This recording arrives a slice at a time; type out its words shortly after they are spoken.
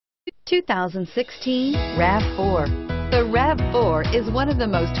2016 RAV4. The RAV4 is one of the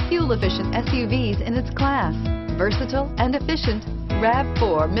most fuel-efficient SUVs in its class. Versatile and efficient,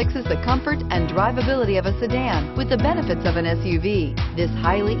 RAV4 mixes the comfort and drivability of a sedan with the benefits of an SUV. This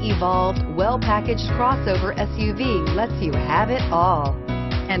highly evolved, well-packaged crossover SUV lets you have it all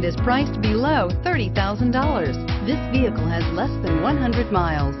and is priced below $30,000. This vehicle has less than 100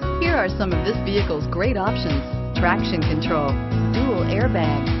 miles. Here are some of this vehicle's great options: traction control, dual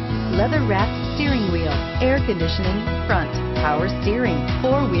airbags, leather-wrapped steering wheel, air conditioning, front, power steering,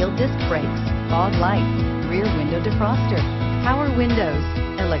 four-wheel disc brakes, fog lights, rear window defroster, power windows,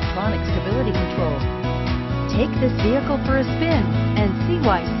 electronic stability control. Take this vehicle for a spin and see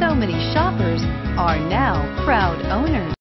why so many shoppers are now proud owners.